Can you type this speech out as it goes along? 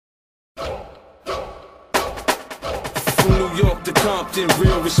New York to Compton,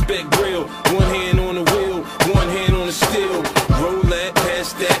 real respect real. One hand on the wheel, one hand on the steel. Roll that,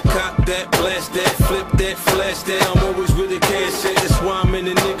 pass that, cop that, blast that, flip that, flash that. I'm always with a cash at. That's why I'm in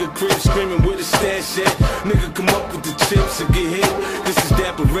a nigga crib screaming with a stash at. Nigga come up with the chips and get hit. This is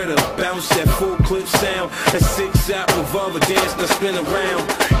that Beretta, bounce that full clip sound. That 6-shot revolver dance, now spin around.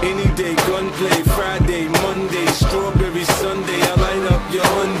 Any day, gunplay, Friday, Monday, strawberry Sunday. I light up your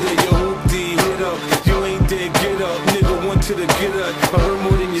Hyundai, your hoopty, hit up. You ain't dead, get up, nigga want to the get up. I heard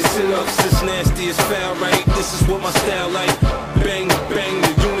more than your sit-ups, it's nasty, it's foul, right? This is what my style like. Bang, bang,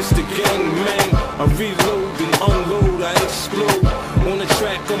 the units, the gang, man. I reload and unload, I explode. On the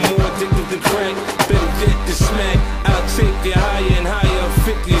track, I'm more addicted than crack. Better get the smack, I'll take it higher and higher.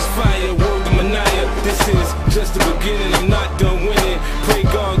 50 is fire, word to Manaya. This is just the beginning, I'm not done winning. Pray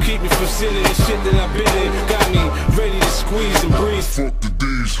God keep me from sinning the shit that I've been in. Got me ready to squeeze and breeze. Fuck the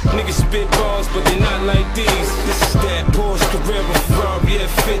D's. Niggas spit bars, but they not like these. This is that Porsche Carrera Ferrari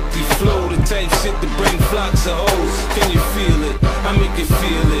F50 flow. The type shit to bring flocks of hoes. Can you feel it? I make it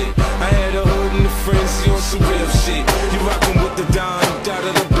feel it. I had a hood in the frenzy on some real shit. You rockin' with the Don, dot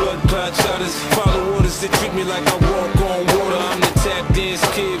of the blood clot shotters. Follow orders that treat me like I walk on water. I'm the tap dance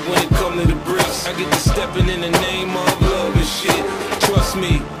kid when it come to the bricks. I get to steppin' in the name of love and shit. Trust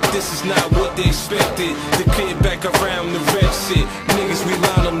me, this is not what they expected. The kid back around the red shit. Niggas we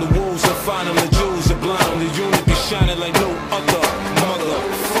line them, the wolves will find them, the jewels are blind them. The unit be shining like no other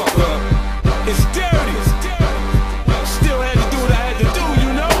motherfucker. It's dirty. Still had to do what I had to do,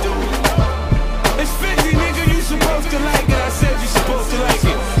 you know. It's 50, nigga, you supposed to like it. I said you supposed to like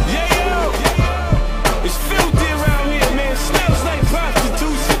it. Yeah, yo. It's filthy around here, man. Smells like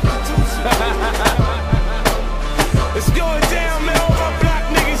prostitution. It's going down, man. All my block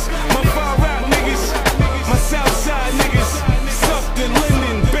niggas, my far rock niggas, my south side niggas, Sufton,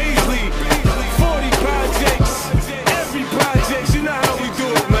 Linden, Baisley, 40 projects, every project, you know how we do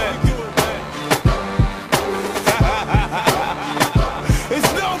it, man.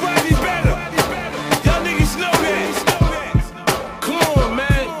 It's nobody better. Y'all niggas know that. Come on,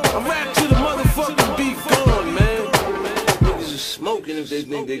 man. I rap to the motherfucking beat gone, man. Niggas are smoking if they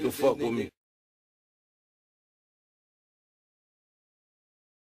think they can fuck with me.